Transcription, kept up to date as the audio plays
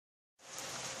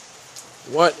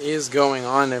What is going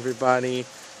on, everybody?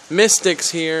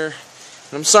 Mystics here,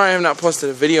 and I'm sorry I have not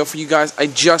posted a video for you guys. I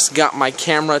just got my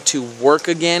camera to work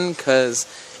again because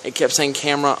it kept saying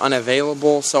camera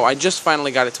unavailable, so I just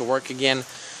finally got it to work again.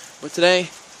 But today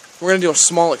we're going to do a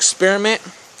small experiment.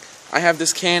 I have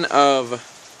this can of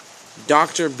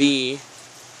Dr. B,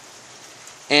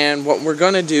 and what we're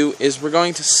going to do is we're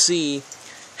going to see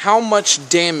how much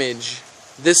damage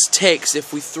this takes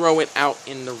if we throw it out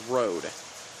in the road.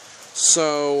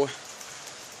 So,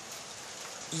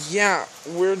 yeah,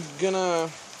 we're gonna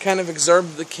kind of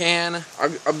observe the can,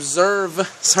 observe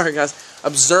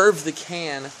the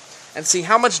can, and see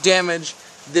how much damage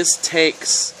this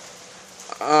takes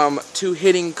to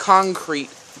hitting concrete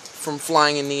from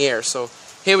flying in the air. So,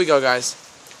 here we go, guys.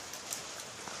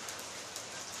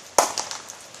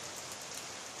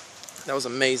 That was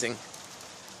amazing.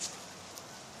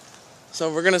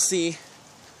 So, we're gonna see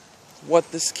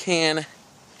what this can,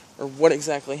 or what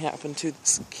exactly happened to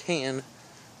this can.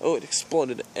 Oh, it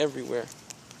exploded everywhere.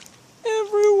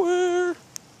 Everywhere!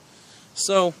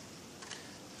 So,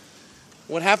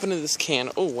 what happened to this can?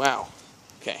 Oh, wow.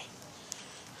 Okay.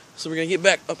 So we're going to get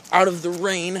back up out of the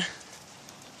rain.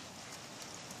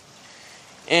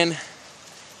 And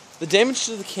the damage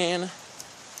to the can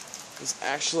is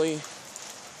actually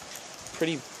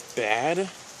pretty bad.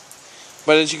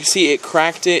 But as you can see, it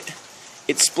cracked it.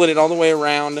 It split it all the way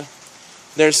around.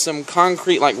 There's some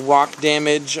concrete, like rock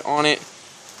damage on it,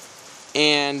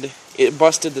 and it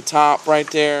busted the top right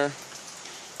there.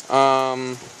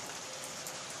 No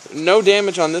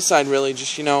damage on this side, really,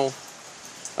 just, you know,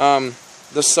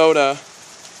 the soda,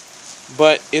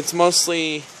 but it's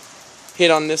mostly hit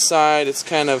on this side. It's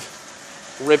kind of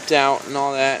ripped out and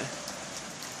all that.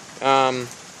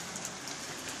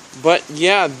 But,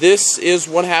 yeah, this is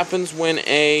what happens when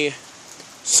a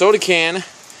soda can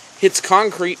hits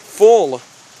concrete full.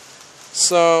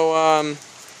 So,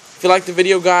 if you like the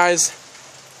video, guys,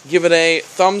 give it a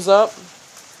thumbs up.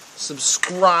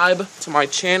 Subscribe to my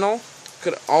channel.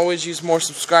 Could always use more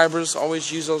subscribers.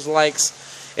 Always use those likes.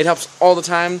 It helps all the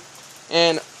time.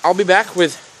 And I'll be back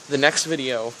with the next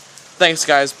video. Thanks,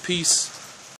 guys. Peace.